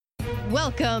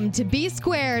Welcome to B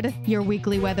Squared, your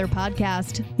weekly weather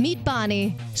podcast. Meet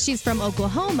Bonnie. She's from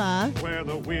Oklahoma, where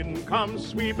the wind comes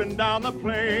sweeping down the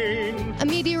plain. A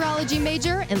meteorology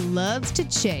major and loves to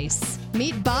chase.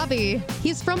 Meet Bobby.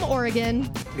 He's from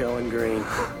Oregon. Going green.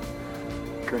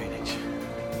 Greenwich.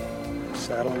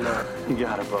 Saddle up. You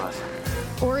got it, boss.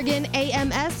 Oregon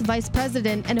AMS vice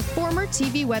president and a former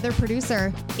TV weather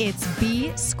producer. It's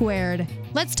B Squared.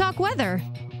 Let's talk weather.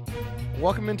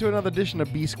 Welcome into another edition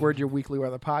of B Squared, your weekly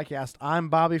weather podcast. I'm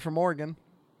Bobby from Oregon.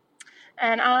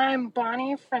 And I'm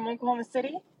Bonnie from Oklahoma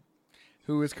City,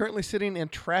 who is currently sitting in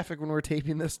traffic when we're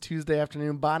taping this Tuesday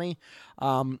afternoon. Bonnie,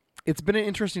 it's been an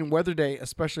interesting weather day,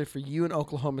 especially for you in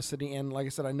Oklahoma City. And like I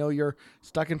said, I know you're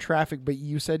stuck in traffic, but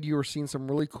you said you were seeing some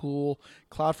really cool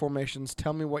cloud formations.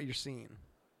 Tell me what you're seeing.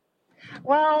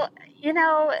 Well,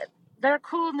 they're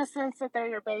cool in the sense that they're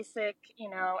your basic,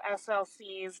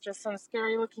 SLCs, just some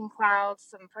scary looking clouds,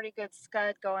 some pretty good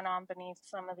scud going on beneath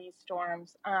some of these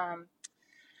storms.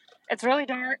 It's really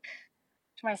dark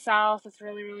to my south. It's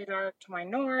really, really dark to my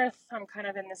north. I'm kind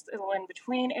of in this little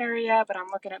in-between area, but I'm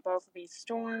looking at both of these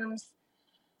storms,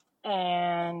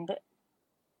 and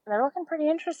they're looking pretty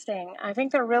interesting. I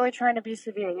think they're really trying to be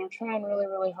severe. They're trying really,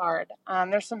 really hard.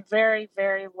 There's some very,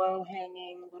 very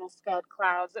low-hanging little scud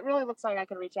clouds. It really looks like I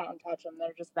could reach out and touch them.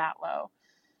 They're just that low.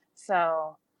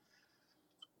 So,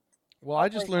 well, I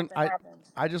just learned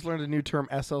a new term,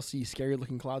 SLC, scary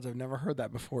looking clouds. I've never heard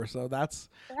that before. So that's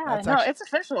it's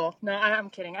official. No,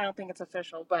 I'm kidding. I don't think it's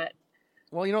official, but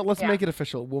well, let's make it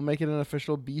official. We'll make it an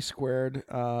official B Squared,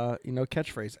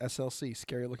 catchphrase, SLC,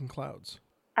 scary looking clouds.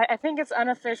 I think it's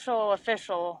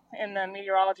unofficial in the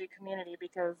meteorology community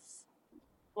because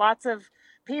lots of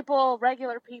people,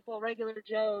 regular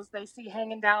Joes, they see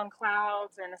hanging down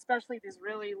clouds, and especially these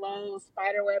really low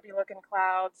spiderwebby looking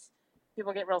clouds,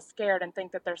 people get real scared and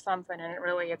think that there's something, and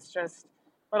it's just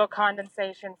little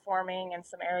condensation forming in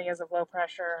some areas of low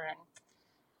pressure, and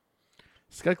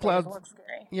scud clouds.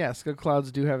 Yeah, scud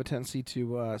clouds do have a tendency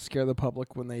to scare the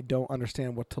public when they don't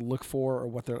understand what to look for or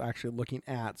what they're actually looking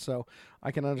at. So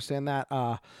I can understand that.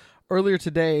 Earlier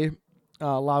today,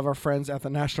 a lot of our friends at the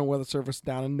National Weather Service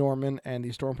down in Norman and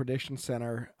the Storm Prediction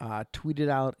Center tweeted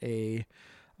out a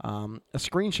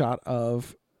screenshot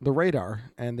of the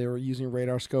radar, and they were using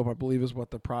Radar Scope, I believe is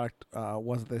what the product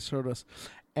was that they showed us.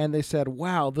 And they said,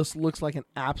 wow, this looks like an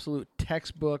absolute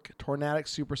textbook tornadic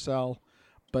supercell.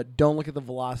 But don't look at the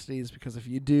velocities, because if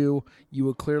you do, you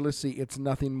will clearly see it's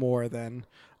nothing more than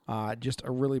just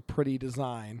a really pretty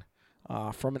design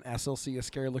from an SLC, a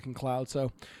scary-looking cloud.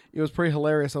 So it was pretty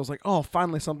hilarious. I was like, oh,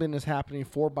 finally something is happening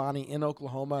for Bonnie in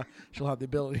Oklahoma. She'll have the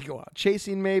ability to go out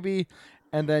chasing maybe.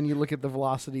 And then you look at the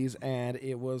velocities, and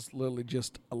it was literally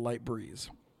just a light breeze.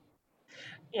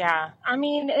 Yeah, I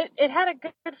mean, it had a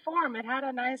good form. It had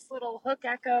a nice little hook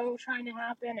echo trying to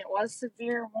happen. It was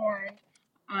severe warned.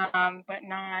 But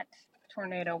not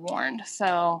tornado warned.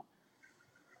 So,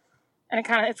 and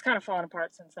it's kind of fallen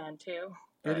apart since then too.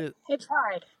 It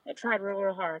tried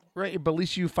real hard. Right, but at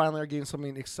least you finally are getting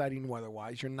something exciting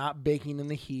weather-wise. You're not baking in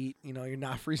the heat. You're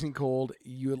not freezing cold.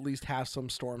 You at least have some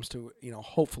storms to,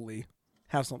 hopefully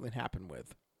have something happen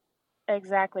with.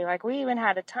 Exactly. Like we even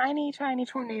had a tiny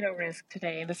tornado risk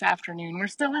this afternoon. We're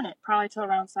still in it, probably till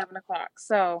around 7:00.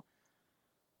 So.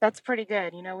 That's pretty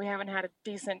good. We haven't had a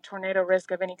decent tornado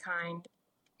risk of any kind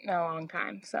in a long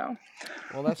time. So,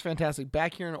 well, that's fantastic.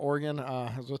 Back here in Oregon, as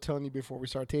I was telling you before we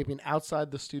started taping, outside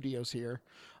the studios here,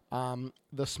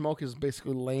 the smoke is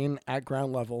basically laying at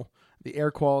ground level. The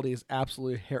air quality is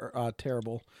absolutely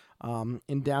terrible.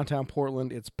 In downtown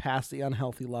Portland, it's past the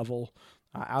unhealthy level.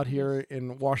 Out here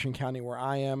in Washington County, where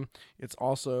I am, it's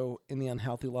also in the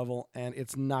unhealthy level, and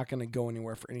it's not going to go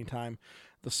anywhere for any time.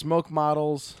 The smoke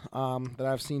models that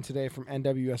I've seen today from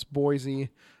NWS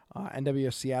Boise,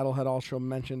 NWS Seattle had also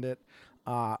mentioned it.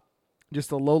 Just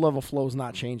the low-level flow is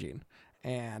not changing.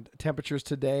 And temperatures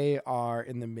today are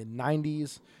in the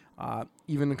mid-90s.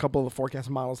 Even a couple of the forecast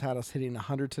models had us hitting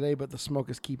 100 today, but the smoke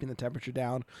is keeping the temperature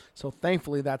down. So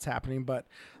thankfully that's happening, but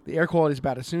the air quality is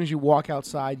bad. As soon as you walk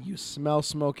outside, you smell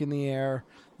smoke in the air,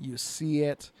 you see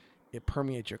it, it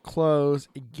permeates your clothes,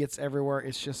 it gets everywhere.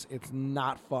 It's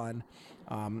not fun.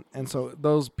 And so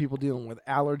those people dealing with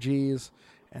allergies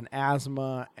and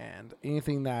asthma and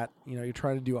anything that, you're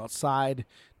trying to do outside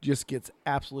just gets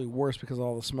absolutely worse because of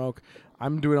all the smoke.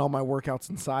 I'm doing all my workouts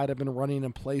inside. I've been running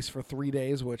in place for 3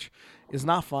 days, which is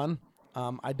not fun.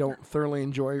 I don't thoroughly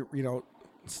enjoy,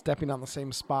 stepping on the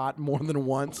same spot more than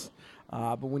once.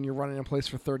 But when you're running in place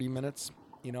for 30 minutes,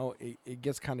 it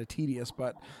gets kind of tedious,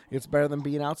 but it's better than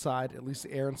being outside. At least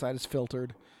the air inside is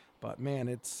filtered. But man,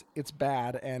 it's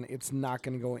bad, and it's not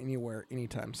going to go anywhere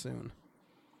anytime soon.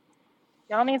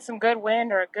 Y'all need some good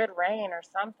wind or a good rain or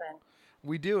something.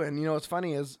 We do, and what's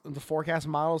funny is the forecast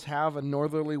models have a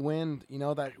northerly wind,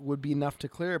 that would be enough to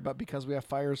clear, but because we have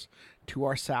fires to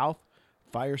our south,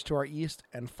 fires to our east,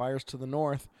 and fires to the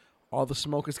north, all the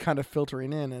smoke is kind of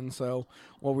filtering in, and so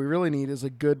what we really need is a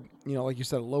good, like you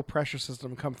said, a low pressure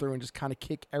system come through and just kind of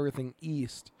kick everything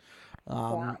east.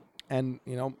 And,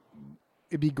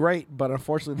 it'd be great, but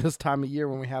unfortunately this time of year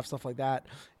when we have stuff like that,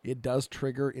 it does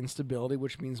trigger instability,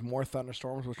 which means more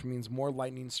thunderstorms, which means more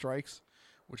lightning strikes,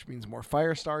 which means more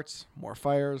fire starts, more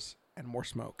fires, and more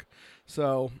smoke.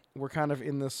 So we're kind of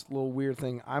in this little weird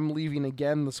thing. I'm leaving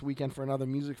again this weekend for another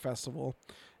music festival,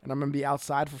 and I'm going to be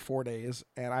outside for 4 days,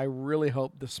 and I really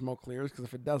hope the smoke clears, because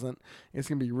if it doesn't, it's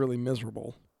going to be really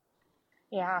miserable.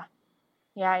 Yeah.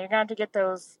 Yeah, you're going to have to get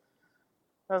those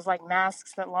like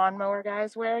masks that lawnmower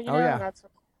guys wear, Oh, yeah. That's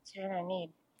what you're going to need.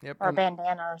 Yep. Or a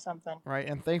bandana or something. Right,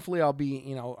 and thankfully I'll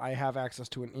be, I have access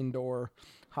to an indoor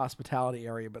hospitality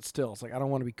area, but still, it's like I don't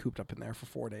want to be cooped up in there for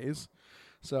 4 days.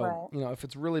 So, Right. If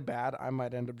it's really bad, I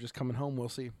might end up just coming home. We'll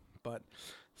see. But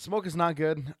smoke is not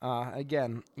good.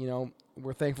 Again,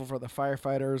 we're thankful for the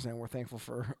firefighters, and we're thankful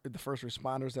for the first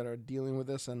responders that are dealing with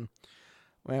this, and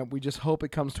we just hope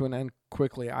it comes to an end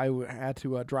quickly. I had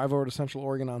to drive over to Central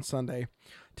Oregon on Sunday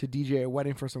to DJ a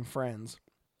wedding for some friends.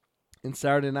 And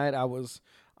Saturday night, I was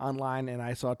online, and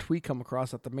I saw a tweet come across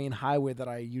that the main highway that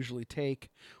I usually take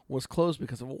was closed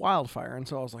because of a wildfire. And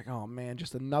so I was like, oh, man,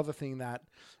 just another thing that,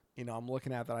 I'm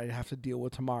looking at that I have to deal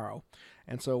with tomorrow.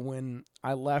 And so when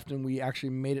I left and we actually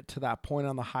made it to that point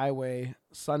on the highway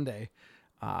Sunday,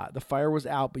 the fire was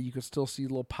out, but you could still see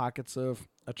little pockets of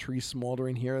a tree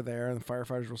smoldering here or there, and the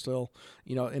firefighters were still,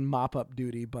 in mop-up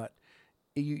duty. But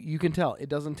you can tell it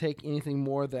doesn't take anything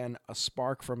more than a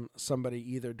spark from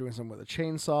somebody either doing something with a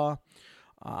chainsaw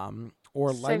or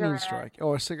a lightning strike.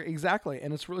 Oh, a cigarette. Exactly.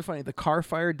 And it's really funny. The car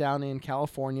fire down in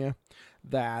California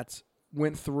that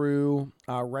went through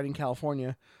Redding,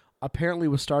 California, apparently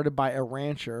was started by a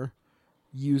rancher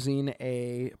using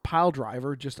a pile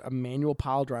driver, just a manual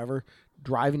pile driver,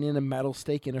 driving in a metal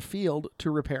stake in a field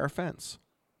to repair a fence.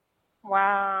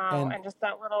 Wow, and just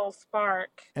that little spark.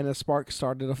 And a spark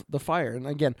started the fire. And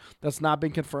again, that's not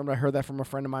been confirmed. I heard that from a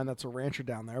friend of mine that's a rancher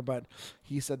down there, but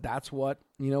he said that's what,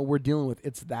 we're dealing with.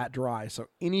 It's that dry. So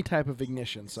any type of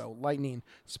ignition, so lightning,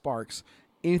 sparks,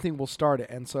 anything will start it.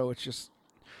 And so it's just,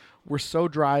 we're so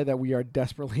dry that we are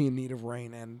desperately in need of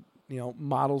rain. And,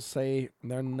 models say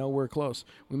they're nowhere close.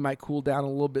 We might cool down a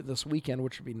little bit this weekend,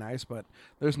 which would be nice, but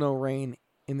there's no rain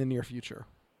in the near future.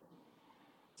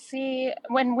 See,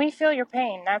 when we feel your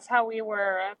pain, that's how we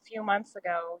were a few months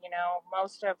ago.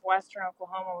 Most of western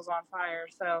Oklahoma was on fire.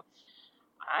 So,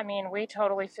 we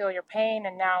totally feel your pain.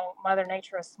 And now Mother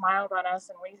Nature has smiled on us,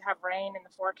 and we have rain in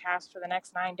the forecast for the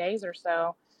next 9 days or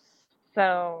so.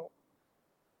 So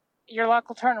your luck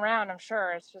will turn around, I'm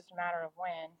sure. It's just a matter of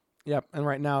when. Yep, and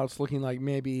right now it's looking like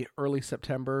maybe early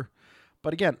September.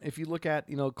 But again, if you look at,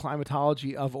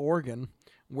 climatology of Oregon,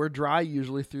 we're dry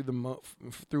usually through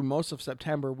through most of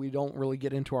September. We don't really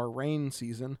get into our rain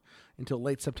season until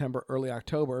late September, early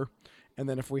October. And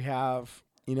then if we have,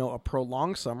 a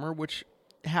prolonged summer, which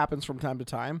happens from time to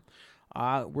time,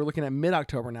 we're looking at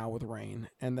mid-October now with rain.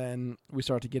 And then we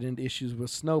start to get into issues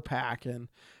with snowpack and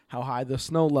how high the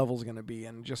snow level is going to be.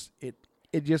 And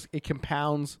it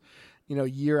compounds,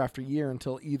 year after year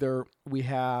until either we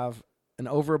have an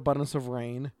overabundance of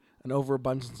rain, an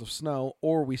overabundance of snow,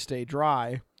 or we stay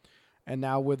dry. And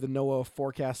now with the NOAA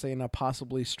forecast saying a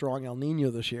possibly strong El Nino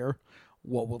this year,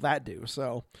 what will that do?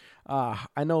 So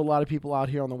I know a lot of people out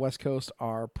here on the West Coast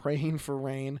are praying for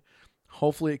rain.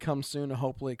 Hopefully it comes soon, and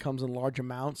hopefully it comes in large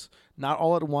amounts. Not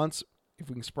all at once. If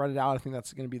we can spread it out, I think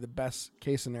that's going to be the best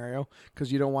case scenario,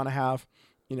 because you don't want to have,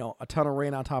 a ton of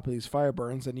rain on top of these fire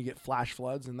burns, and you get flash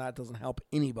floods, and that doesn't help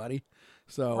anybody.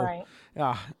 So, right.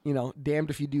 Damned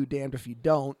if you do, damned if you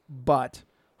don't. But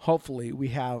hopefully we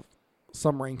have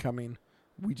some rain coming.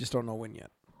 We just don't know when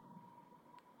yet.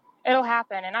 It'll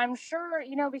happen. And I'm sure,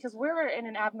 because we're in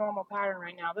an abnormal pattern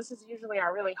right now. This is usually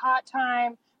our really hot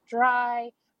time, dry.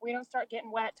 We don't start getting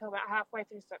wet till about halfway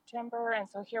through September. And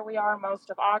so here we are most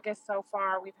of August so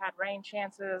far. We've had rain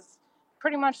chances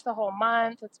pretty much the whole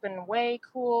month. It's been way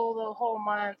cool the whole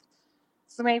month.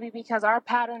 So maybe because our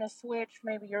pattern has switched,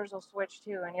 maybe yours will switch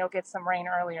too, and you'll get some rain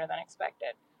earlier than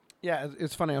expected. Yeah,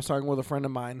 it's funny. I was talking with a friend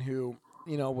of mine who,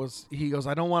 he goes,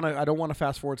 I don't want to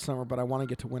fast forward summer, but I want to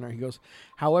get to winter. He goes,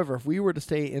 however, if we were to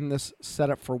stay in this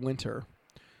setup for winter,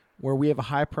 where we have a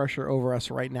high pressure over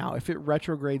us right now, if it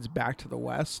retrogrades back to the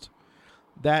west,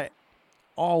 that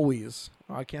always,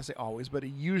 I can't say always, but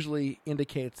it usually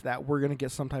indicates that we're going to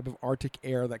get some type of Arctic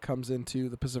air that comes into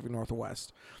the Pacific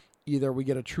Northwest. either we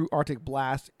get a true Arctic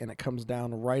blast and it comes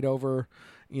down right over,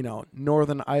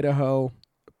 northern Idaho,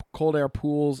 cold air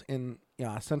pools in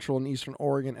central and eastern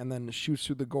Oregon, and then shoots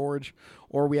through the gorge,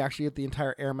 or we actually get the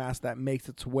entire air mass that makes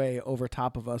its way over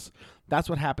top of us. That's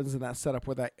what happens in that setup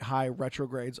where that high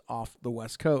retrogrades off the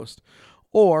west coast.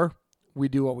 Or we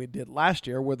do what we did last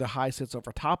year where the high sits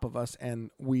over top of us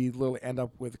and we literally end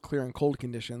up with clear and cold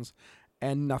conditions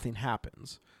and nothing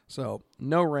happens. So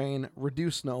no rain,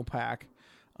 reduced snowpack,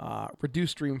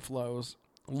 reduced stream flows.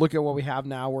 Look at what we have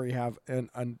now where you have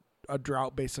a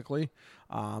drought basically.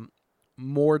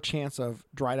 More chance of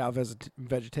dried out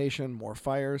vegetation, more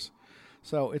fires.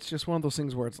 So it's just one of those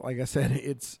things where it's, like I said,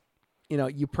 it's,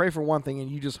 you pray for one thing and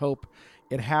you just hope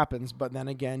it happens. But then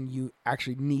again, you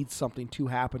actually need something to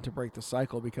happen to break the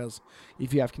cycle, because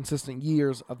if you have consistent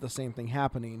years of the same thing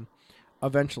happening,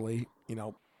 eventually,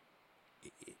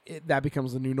 that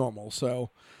becomes the new normal.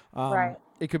 So Right.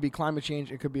 it could be climate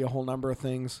change. It could be a whole number of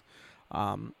things.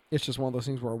 It's just one of those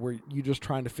things where you're just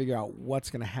trying to figure out what's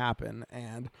going to happen.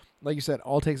 And like you said,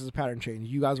 all it takes is a pattern change.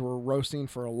 You guys were roasting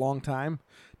for a long time.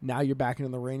 Now you're back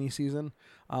into the rainy season.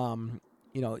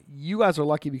 You guys are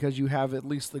lucky because you have at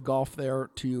least the Gulf there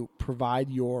to provide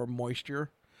your moisture.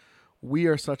 We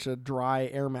are such a dry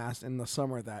air mass in the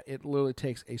summer that it literally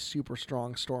takes a super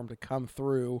strong storm to come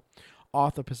through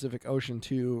off the Pacific Ocean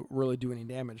to really do any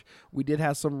damage. We did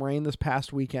have some rain this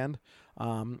past weekend.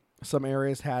 Some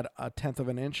areas had 1/10 of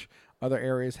an inch. Other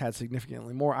areas had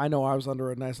significantly more. I know I was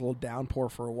under a nice little downpour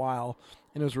for a while,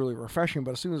 and it was really refreshing.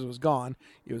 But as soon as it was gone,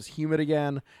 it was humid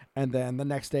again, and then the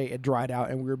next day it dried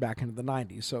out, and we were back into the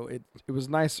 90s. So it was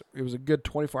nice. It was a good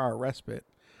 24-hour respite,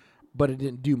 but it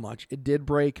didn't do much. It did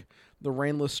break the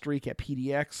rainless streak at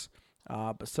PDX,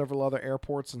 but several other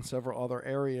airports and several other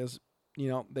areas,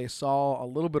 they saw a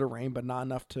little bit of rain, but not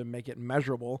enough to make it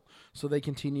measurable. So they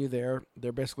continue their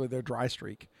basically their dry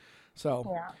streak.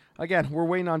 So again, we're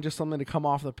waiting on just something to come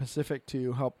off the Pacific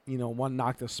to help, one,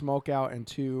 knock the smoke out, and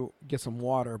two, get some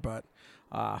water. But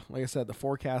like I said, the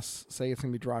forecasts say it's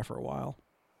going to be dry for a while.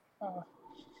 Oh.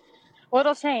 Well,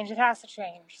 it'll change. It has to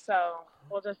change. So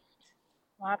we'll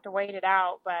have to wait it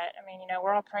out. But I mean,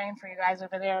 we're all praying for you guys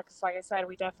over there because, like I said,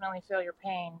 we definitely feel your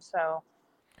pain. So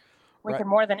we can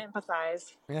more than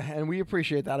empathize. Yeah, and we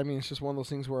appreciate that. I mean, it's just one of those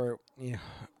things where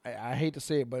I hate to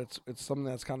say it, but it's something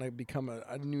that's kind of become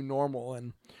a new normal.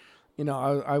 And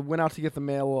I went out to get the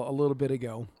mail a little bit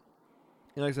ago.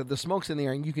 And like I said, the smoke's in the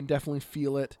air, and you can definitely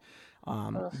feel it.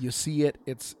 You see it.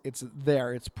 It's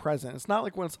there. It's present. It's not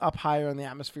like when it's up higher in the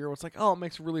atmosphere where it's like, oh, it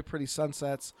makes really pretty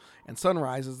sunsets and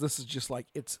sunrises. This is just like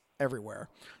it's everywhere.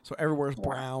 So everywhere's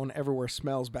brown. Everywhere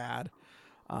smells bad.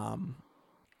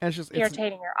 And it's just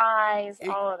irritating your eyes,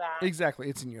 all of that. Exactly.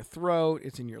 It's in your throat.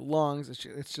 It's in your lungs.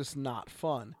 It's just not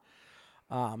fun.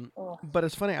 But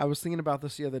it's funny. I was thinking about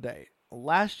this the other day.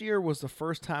 Last year was the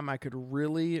first time I could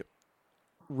really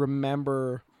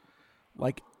remember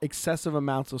like excessive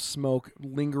amounts of smoke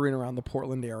lingering around the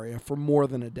Portland area for more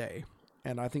than a day.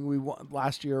 And I think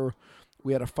last year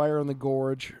we had a fire in the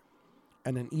gorge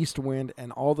and an east wind,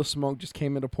 and all the smoke just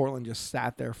came into Portland, just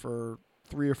sat there for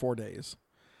 3 or 4 days.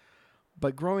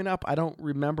 But growing up, I don't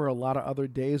remember a lot of other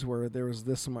days where there was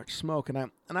this much smoke. And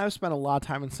I've spent a lot of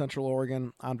time in Central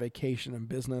Oregon on vacation and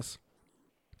business.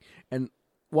 And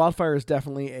wildfire is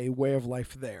definitely a way of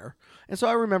life there. And so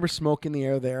I remember smoke in the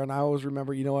air there. And I always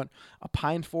remember, a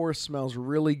pine forest smells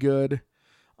really good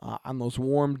on those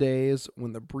warm days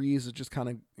when the breeze is just kind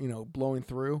of, blowing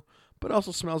through. But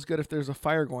also smells good if there's a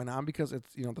fire going on because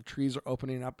it's, the trees are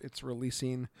opening up. It's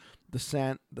releasing the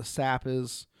scent. The sap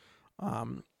is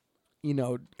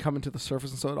coming to the surface,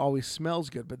 and so it always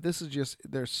smells good. But this is just,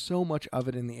 there's so much of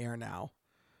it in the air now.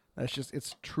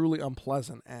 It's truly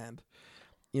unpleasant. And,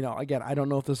 again, I don't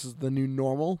know if this is the new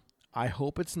normal. I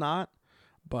hope it's not.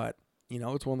 But,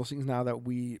 it's one of those things now that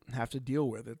we have to deal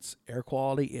with. It's air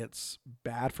quality. It's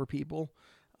bad for people.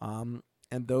 And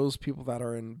those people that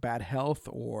are in bad health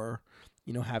or,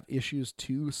 have issues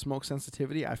to smoke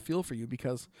sensitivity, I feel for you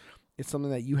because it's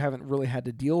something that you haven't really had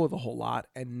to deal with a whole lot.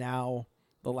 And now,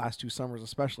 the last 2 summers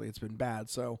especially, it's been bad.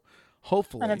 So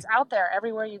hopefully. And it's out there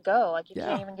everywhere you go. Like you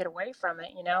can't even get away from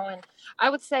it, And I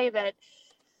would say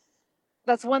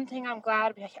that's one thing I'm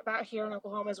glad about here in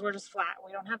Oklahoma is we're just flat.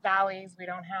 We don't have valleys. We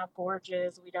don't have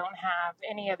gorges. We don't have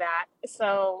any of that.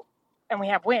 So, and we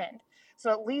have wind.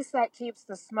 So at least that keeps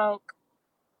the smoke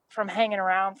from hanging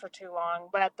around for too long.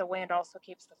 But the wind also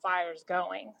keeps the fires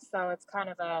going. So it's kind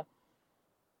of a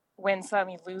win some,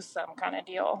 you lose some kind of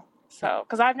deal. So,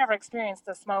 because I've never experienced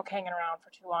the smoke hanging around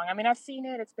for too long. I mean, I've seen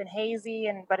it. It's been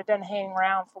hazy, but it doesn't hang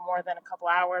around for more than a couple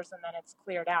hours, and then it's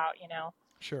cleared out,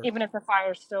 Sure. Even if the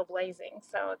fire's still blazing.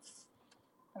 So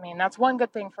I mean, that's one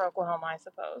good thing for Oklahoma, I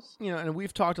suppose. And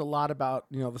we've talked a lot about,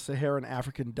 the Saharan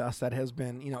African dust that has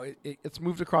been, it's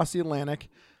moved across the Atlantic,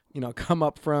 come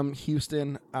up from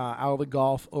Houston, out of the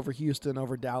Gulf, over Houston,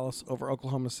 over Dallas, over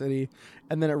Oklahoma City,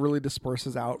 and then it really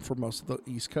disperses out for most of the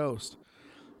East Coast.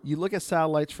 You look at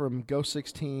satellites from Ghost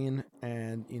 16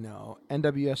 and,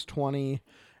 NWS 20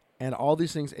 and all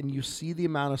these things, and you see the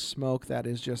amount of smoke that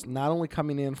is just not only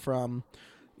coming in from,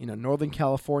 Northern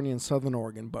California and Southern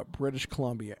Oregon, but British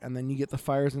Columbia. And then you get the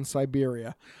fires in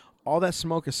Siberia. All that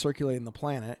smoke is circulating the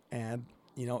planet, and,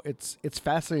 it's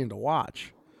fascinating to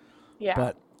watch. Yeah.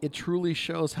 But it truly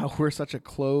shows how we're such a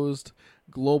closed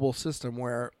global system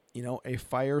where, a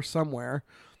fire somewhere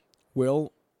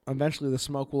the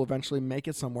smoke will eventually make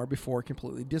it somewhere before it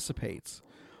completely dissipates.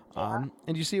 Yeah.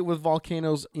 And you see it with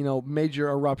volcanoes, major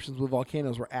eruptions with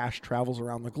volcanoes where ash travels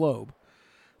around the globe.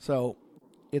 So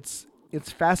it's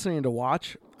fascinating to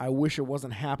watch. I wish it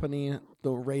wasn't happening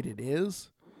the rate it is.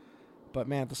 But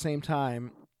man, at the same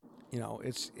time,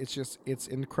 it's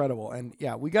incredible. And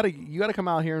yeah, you gotta come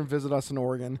out here and visit us in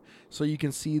Oregon so you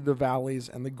can see the valleys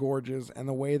and the gorges and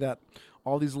the way that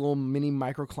all these little mini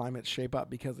microclimates shape up,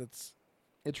 because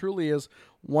it truly is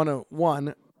one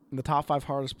in the top 5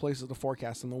 hardest places to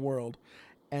forecast in the world,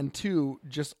 and 2,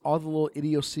 just all the little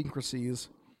idiosyncrasies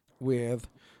with,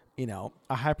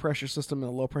 a high pressure system and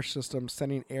a low pressure system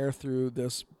sending air through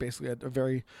this basically a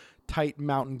very tight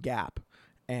mountain gap,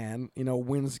 and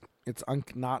winds. It's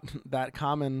not that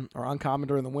common or uncommon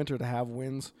during the winter to have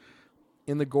winds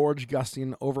in the gorge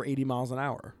gusting over 80 miles an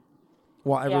hour,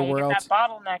 while everywhere you get else that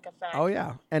bottleneck effect. Oh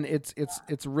yeah, and it's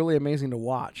really amazing to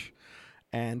watch.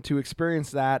 And to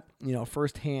experience that,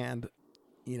 firsthand,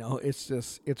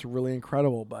 it's really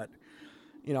incredible. But,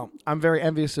 I'm very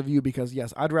envious of you because,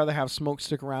 yes, I'd rather have smoke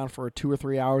stick around for 2 or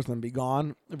 3 hours than be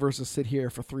gone versus sit here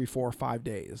for 3, 4, 5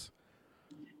 days.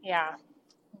 Yeah.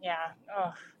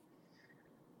 Ugh.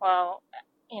 Well,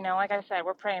 like I said,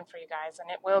 we're praying for you guys,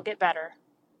 and it will get better.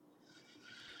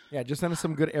 Yeah, just send us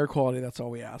some good air quality. That's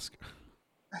all we ask.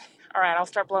 All right, I'll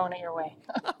start blowing it your way.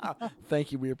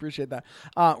 Thank you. We appreciate that.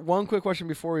 One quick question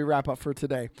before we wrap up for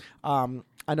today.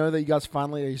 I know that you guys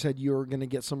you said you were going to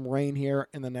get some rain here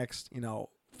in the next,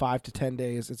 5 to 10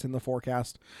 days. It's in the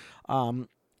forecast.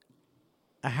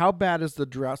 How bad is the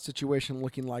drought situation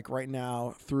looking like right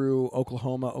now through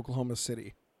Oklahoma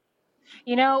City?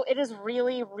 It is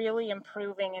really, really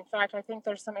improving. In fact, I think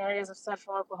there's some areas of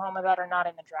central Oklahoma that are not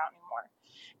in the drought anymore.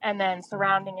 And then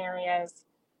surrounding areas,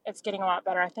 it's getting a lot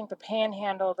better. I think the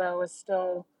Panhandle, though, is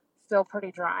still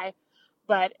pretty dry,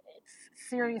 but it's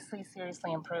seriously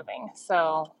improving.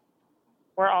 So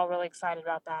we're all really excited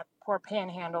about that. Poor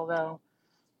Panhandle, though,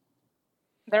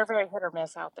 they're very hit or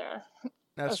miss out there.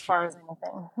 As far as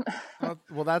anything.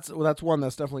 Well, that's one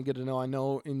that's definitely good to know. I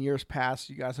know in years past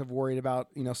you guys have worried about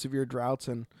severe droughts,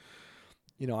 and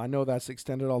I know that's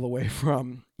extended all the way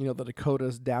from the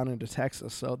Dakotas down into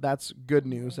Texas. So that's good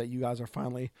news that you guys are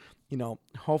finally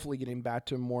hopefully getting back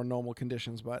to more normal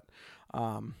conditions. But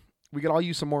we could all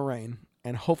use some more rain,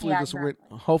 and hopefully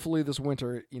this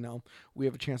winter we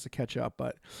have a chance to catch up.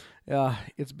 But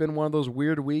it's been one of those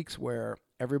weird weeks where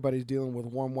everybody's dealing with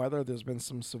warm weather. There's been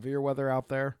some severe weather out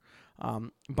there.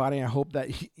 Bonnie, I hope that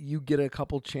you get a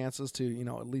couple chances to,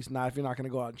 at least not, if you're not going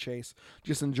to go out and chase,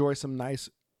 just enjoy some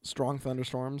nice, strong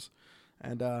thunderstorms.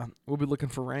 And we'll be looking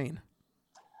for rain.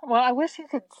 Well, I wish you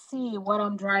could see what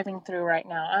I'm driving through right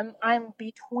now. I'm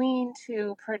between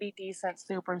 2 pretty decent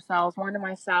supercells, one to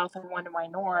my south and one to my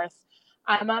north.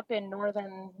 I'm up in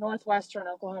northwestern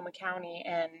Oklahoma County,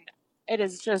 and it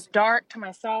is just dark to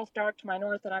my south, dark to my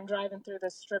north, and I'm driving through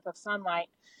this strip of sunlight.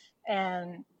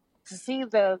 And to see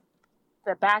the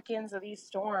back ends of these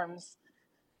storms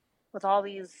with all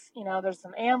these, there's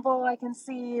some Anvil I can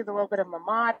see, the little bit of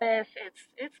Mammatus.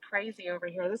 It's crazy over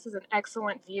here. This is an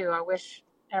excellent view. I wish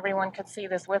everyone could see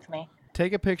this with me.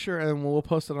 Take a picture and we'll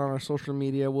post it on our social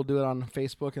media. We'll do it on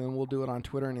Facebook, and then we'll do it on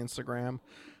Twitter and Instagram.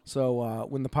 So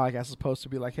when the podcast is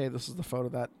posted, be like, hey, this is the photo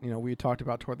that we talked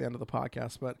about toward the end of the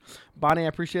podcast. But Bonnie, I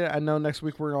appreciate it. I know next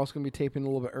week we're also going to be taping a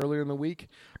little bit earlier in the week.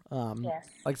 Yes.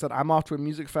 Like I said, I'm off to a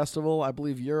music festival. I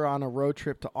believe you're on a road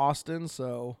trip to Austin.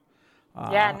 So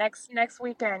next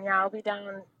weekend. Yeah, I'll be down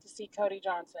to see Cody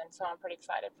Johnson. So I'm pretty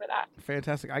excited for that.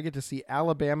 Fantastic. I get to see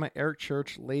Alabama, Eric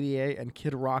Church, Lady A, and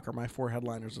Kid Rock are my 4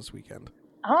 headliners this weekend.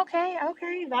 Okay.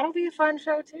 That'll be a fun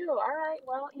show too. All right.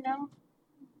 Well,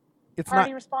 It's party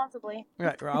not responsibly.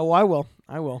 Right. Oh, I will.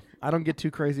 I don't get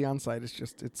too crazy on site. It's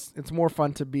just it's more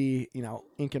fun to be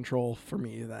in control for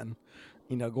me than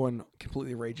going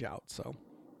completely rage out. So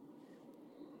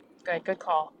Good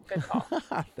call.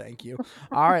 Thank you.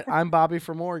 All right, I'm Bobby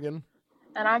from Oregon.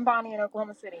 And I'm Bonnie in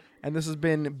Oklahoma City. And this has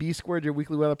been B Squared, your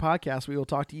weekly weather podcast. We will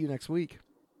talk to you next week.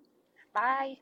 Bye.